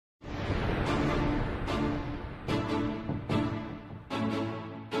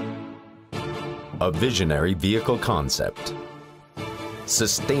A visionary vehicle concept,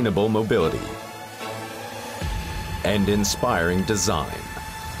 sustainable mobility, and inspiring design.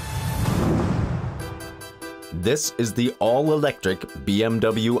 This is the all-electric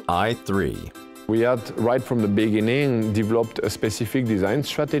BMW i3. We had, right from the beginning, developed a specific design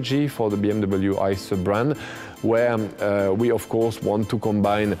strategy for the BMW i sub-brand, where we, of course, want to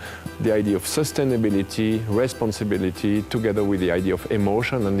combine the idea of sustainability, responsibility, together with the idea of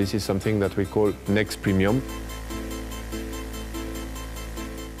emotion, and this is something that we call Next Premium.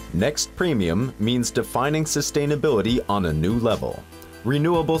 Next Premium means defining sustainability on a new level.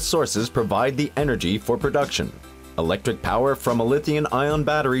 Renewable sources provide the energy for production. Electric power from a lithium-ion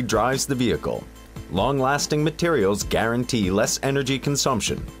battery drives the vehicle. Long-lasting materials guarantee less energy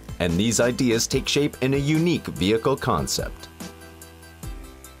consumption, and these ideas take shape in a unique vehicle concept.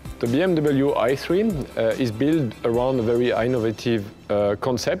 The BMW i3 is built around a very innovative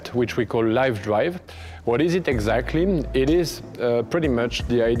concept, which we call Live Drive. What is it exactly? It is pretty much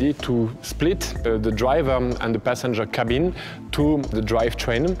the idea to split the driver and the passenger cabin to the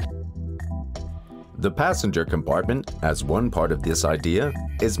drivetrain. The passenger compartment, as one part of this idea,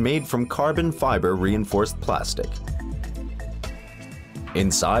 is made from carbon fiber reinforced plastic.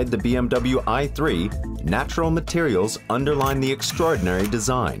 Inside the BMW i3, natural materials underline the extraordinary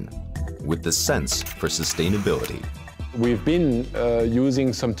design, with the sense for sustainability. We've been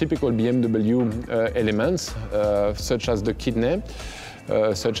using some typical BMW elements, such as the kidney,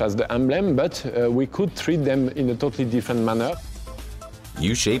 such as the emblem, but we could treat them in a totally different manner.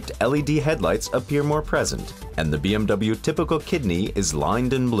 U-shaped LED headlights appear more present, and the BMW typical kidney is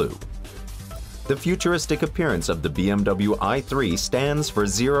lined in blue. The futuristic appearance of the BMW i3 stands for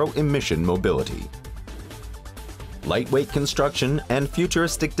zero-emission mobility. Lightweight construction and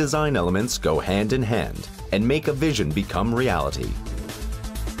futuristic design elements go hand in hand and make a vision become reality.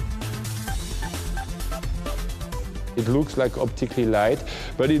 It looks like optically light,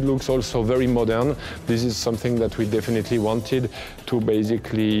 but it looks also very modern. This is something that we definitely wanted to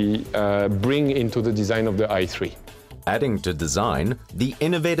basically bring into the design of the i3. Adding to design, the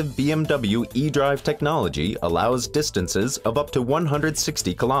innovative BMW eDrive technology allows distances of up to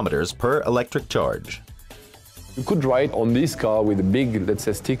 160 kilometers per electric charge. You could write on this car with a big, let's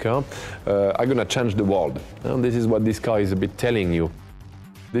say, sticker, I'm gonna change the world. And this is what this car is a bit telling you.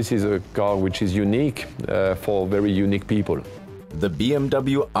 This is a car which is unique for very unique people. The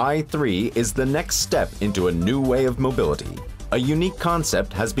BMW i3 is the next step into a new way of mobility. A unique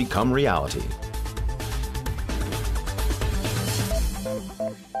concept has become reality.